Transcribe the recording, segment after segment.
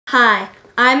Hi,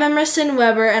 I'm Emerson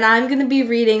Weber, and I'm going to be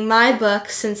reading my book,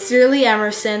 Sincerely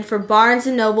Emerson, for Barnes &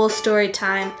 Noble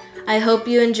Storytime. I hope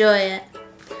you enjoy it.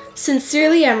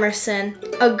 Sincerely Emerson,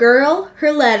 A Girl,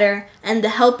 Her Letter, and the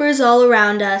Helpers All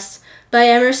Around Us, by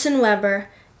Emerson Weber,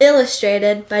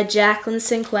 illustrated by Jacqueline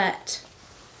Cinquette.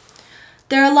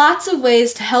 There are lots of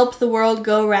ways to help the world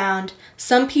go round.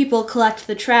 Some people collect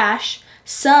the trash,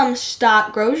 some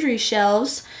stock grocery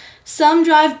shelves, some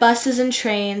drive buses and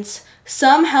trains,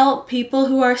 some help people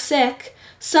who are sick,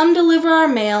 some deliver our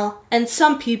mail, and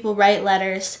some people write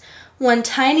letters. One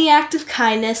tiny act of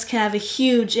kindness can have a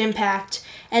huge impact,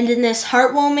 and in this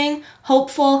heartwarming,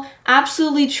 hopeful,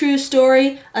 absolutely true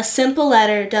story, a simple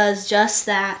letter does just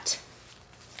that.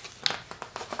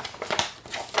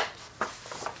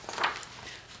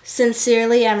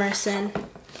 Sincerely Emerson.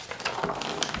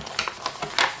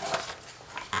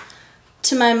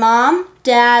 To my mom,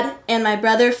 dad, and my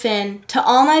brother Finn, to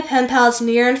all my pen pals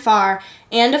near and far,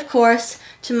 and of course,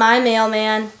 to my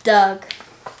mailman, Doug.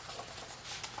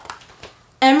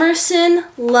 Emerson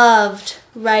loved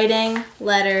writing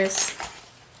letters.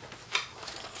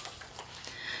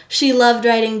 She loved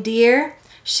writing dear.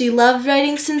 She loved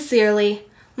writing sincerely.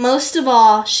 Most of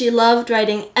all, she loved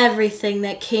writing everything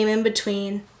that came in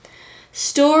between.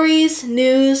 Stories,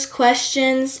 news,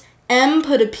 questions, Em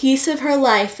put a piece of her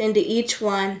life into each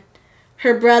one.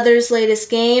 Her brother's latest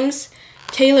games,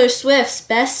 Taylor Swift's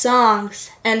best songs,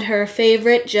 and her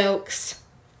favorite jokes.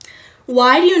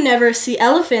 Why do you never see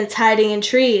elephants hiding in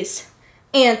trees?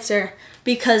 Answer,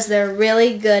 because they're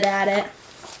really good at it.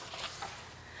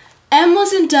 Em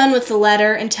wasn't done with the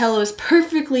letter until it was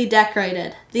perfectly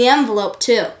decorated, the envelope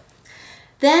too.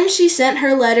 Then she sent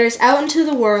her letters out into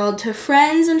the world to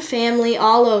friends and family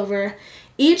all over.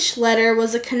 Each letter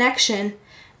was a connection.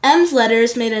 Em's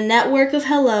letters made a network of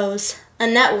hellos, a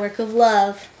network of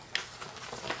love.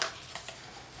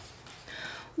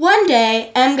 One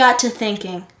day, Em got to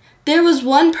thinking. There was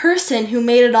one person who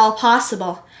made it all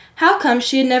possible. How come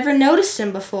she had never noticed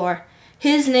him before?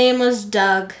 His name was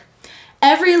Doug.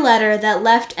 Every letter that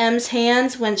left Em's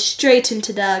hands went straight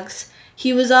into Doug's.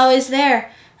 He was always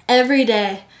there, every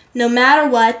day. No matter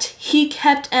what, he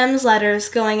kept Em's letters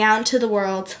going out into the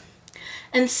world.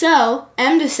 And so,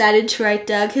 Em decided to write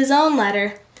Doug his own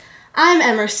letter. I'm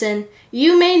Emerson.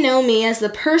 You may know me as the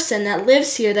person that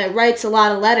lives here that writes a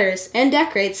lot of letters and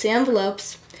decorates the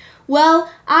envelopes. Well,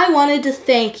 I wanted to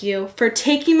thank you for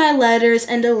taking my letters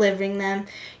and delivering them.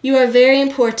 You are very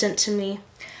important to me.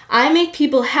 I make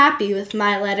people happy with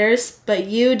my letters, but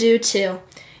you do too.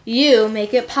 You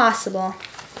make it possible.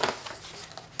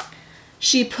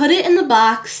 She put it in the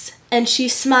box, and she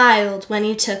smiled when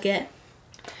he took it.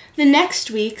 The next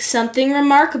week, something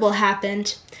remarkable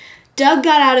happened. Doug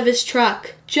got out of his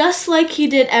truck, just like he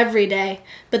did every day,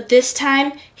 but this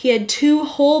time he had 2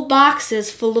 whole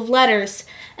boxes full of letters,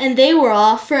 and they were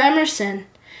all for Emerson.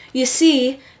 You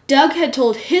see, Doug had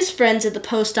told his friends at the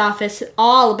post office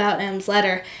all about Em's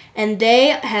letter, and they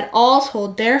had all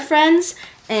told their friends,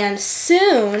 and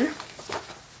soon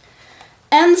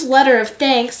Em's letter of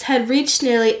thanks had reached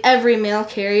nearly every mail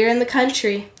carrier in the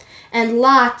country, and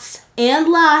lots and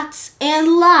lots and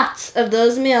lots of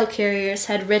those mail carriers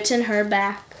had written her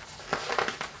back.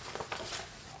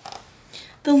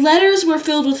 The letters were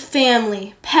filled with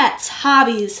family, pets,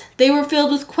 hobbies. They were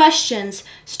filled with questions,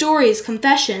 stories,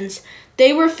 confessions.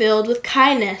 They were filled with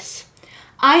kindness.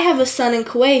 I have a son in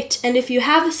Kuwait, and if you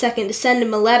have a second to send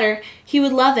him a letter, he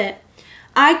would love it.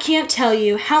 I can't tell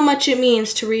you how much it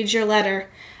means to read your letter.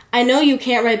 I know you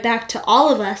can't write back to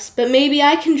all of us, but maybe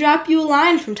I can drop you a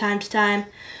line from time to time.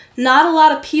 Not a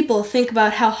lot of people think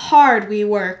about how hard we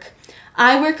work.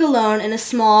 I work alone in a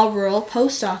small rural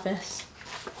post office.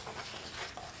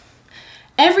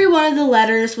 Every one of the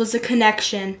letters was a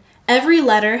connection. Every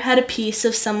letter had a piece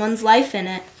of someone's life in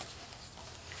it.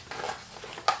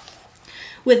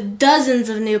 With dozens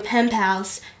of new pen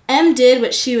pals, Em did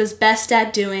what she was best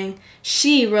at doing.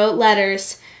 She wrote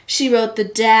letters. She wrote the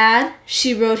dad,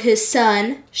 she wrote his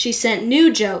son, she sent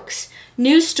new jokes,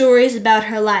 new stories about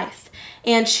her life,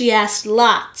 and she asked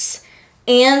lots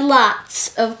and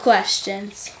lots of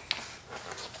questions.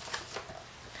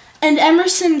 And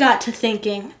Emerson got to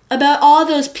thinking about all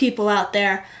those people out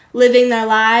there, living their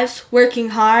lives, working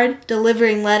hard,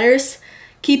 delivering letters,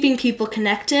 keeping people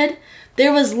connected.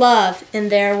 There was love in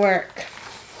their work.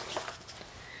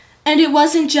 And it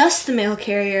wasn't just the mail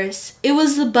carriers. It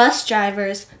was the bus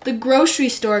drivers, the grocery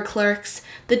store clerks,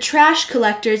 the trash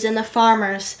collectors, and the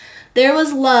farmers. There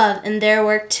was love in their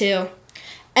work too.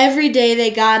 Every day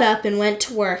they got up and went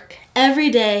to work.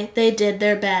 Every day they did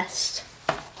their best.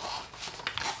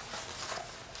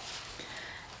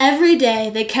 Every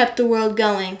day they kept the world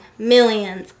going,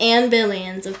 millions and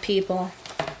billions of people.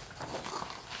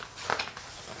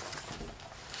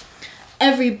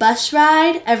 Every bus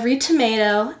ride, every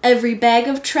tomato, every bag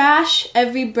of trash,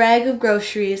 every bag of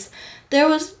groceries, they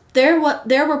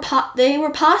were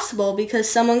possible because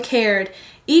someone cared.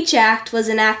 Each act was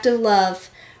an act of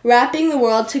love, wrapping the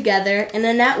world together in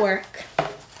a network.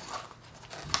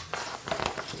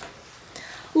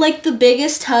 Like the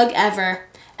biggest hug ever,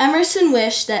 Emerson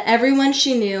wished that everyone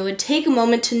she knew would take a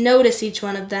moment to notice each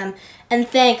one of them and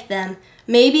thank them,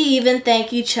 maybe even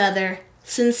thank each other,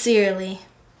 sincerely.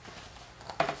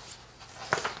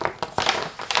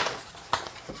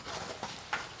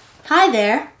 Hi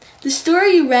there. The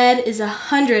story you read is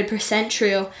 100%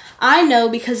 true. I know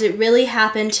because it really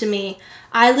happened to me.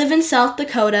 I live in South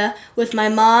Dakota with my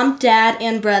mom, dad,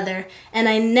 and brother, and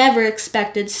I never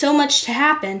expected so much to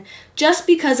happen just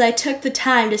because I took the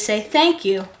time to say thank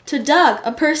you to Doug,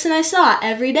 a person I saw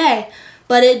every day.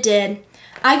 But it did.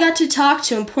 I got to talk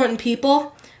to important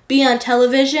people, be on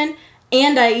television,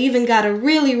 and I even got a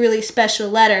really special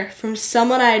letter from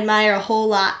someone I admire a whole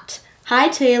lot. Hi,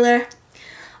 Taylor.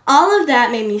 All of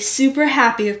that made me super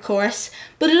happy, of course,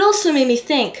 but it also made me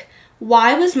think,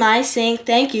 why was my saying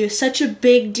thank you such a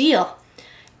big deal?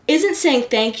 Isn't saying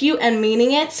thank you and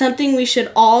meaning it something we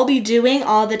should all be doing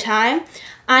all the time?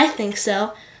 I think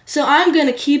so. So I'm going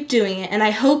to keep doing it, and I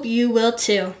hope you will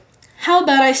too. How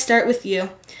about I start with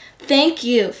you? Thank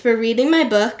you for reading my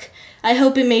book. I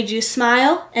hope it made you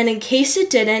smile, and in case it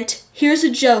didn't, here's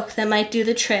a joke that might do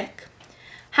the trick.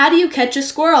 How do you catch a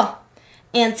squirrel?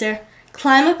 Answer: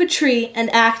 climb up a tree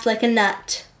and act like a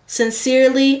nut.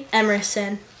 Sincerely,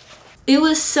 Emerson. It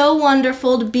was so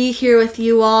wonderful to be here with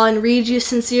you all and read you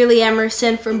Sincerely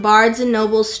Emerson from Barnes &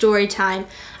 Noble's Storytime.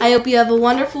 I hope you have a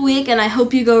wonderful week, and I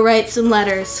hope you go write some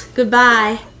letters.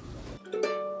 Goodbye.